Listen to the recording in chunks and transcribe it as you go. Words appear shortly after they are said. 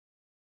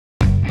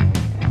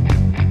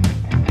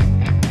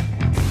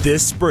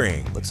this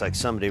spring. Looks like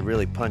somebody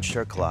really punched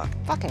her clock.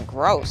 Fucking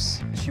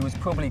gross. She was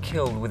probably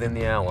killed within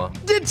the hour.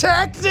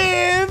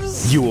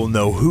 Detectives! You will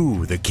know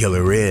who the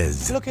killer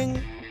is.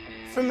 Looking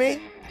for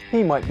me?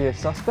 He might be a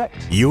suspect.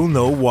 You'll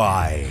know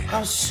why.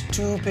 How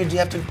stupid do you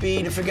have to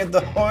be to forget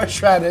the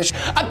horseradish?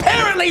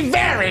 Apparently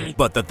very!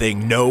 But the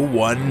thing no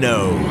one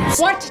knows.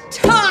 What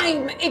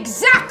time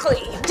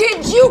exactly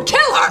did you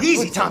kill her?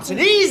 Easy, Thompson,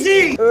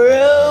 easy!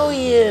 Row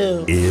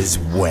you. Is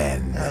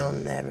when. I'll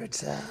never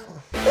tell.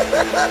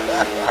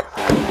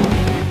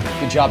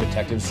 Good job,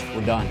 detectives.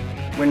 We're done.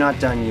 We're not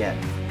done yet.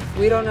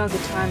 We don't know the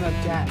time of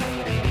death.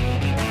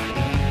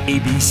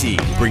 ABC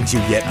brings you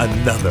yet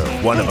another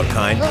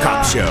one-of-a-kind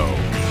cop show.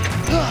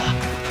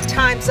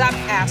 Time's up,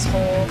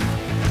 asshole.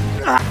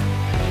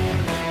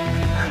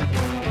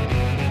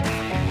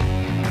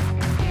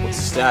 What's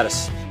the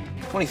status?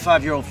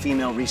 25-year-old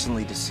female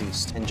recently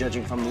deceased, and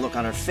judging from the look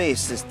on her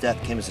face, this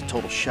death came as a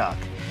total shock.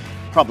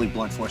 Probably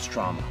blunt force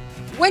trauma.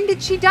 When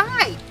did she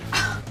die?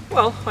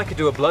 Well, I could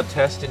do a blood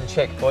test and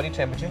check body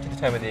temperature to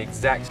determine the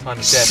exact time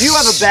of death. Do you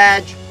have a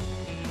badge?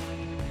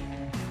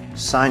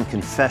 Signed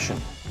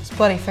confession. Those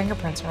bloody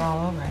fingerprints are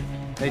all over it.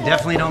 They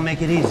definitely don't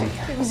make it easy.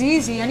 If it was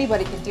easy,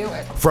 anybody could do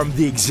it. From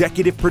the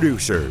executive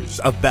producers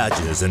of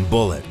Badges and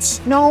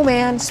Bullets. No,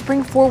 man.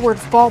 Spring forward,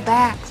 fall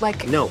back.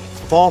 Like... No,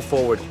 fall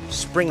forward,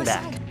 spring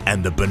back.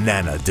 And the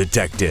Banana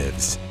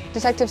Detectives.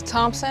 Detectives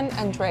Thompson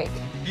and Drake.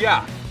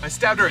 Yeah, I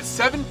stabbed her at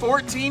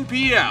 7:14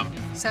 p.m.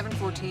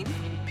 7:14?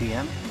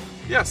 PM?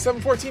 Yeah,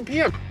 7:14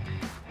 p.m.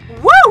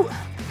 Woo!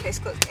 Case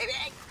closed, baby.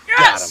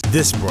 Yes!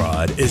 This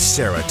broad is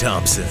Sarah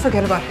Thompson.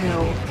 Forget about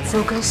who.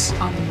 Focus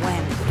on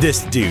when.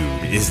 This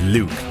dude is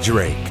Luke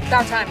Drake.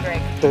 About time,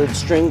 Drake. Third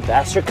string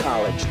Vassar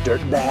College,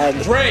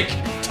 dirtbag. Drake!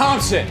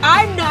 Thompson!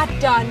 I'm not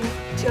done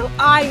till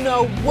I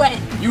know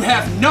when. You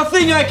have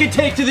nothing I can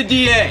take to the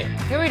DA!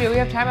 Here we do. We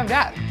have time of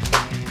death.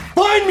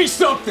 Find me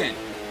something!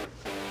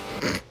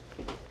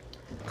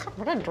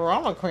 What a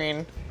drama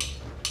queen.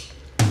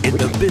 In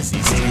the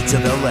busy streets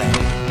of LA,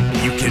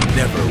 you can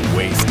never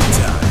waste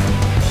time.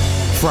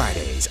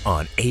 Fridays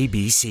on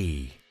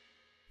ABC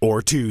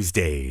or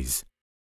Tuesdays.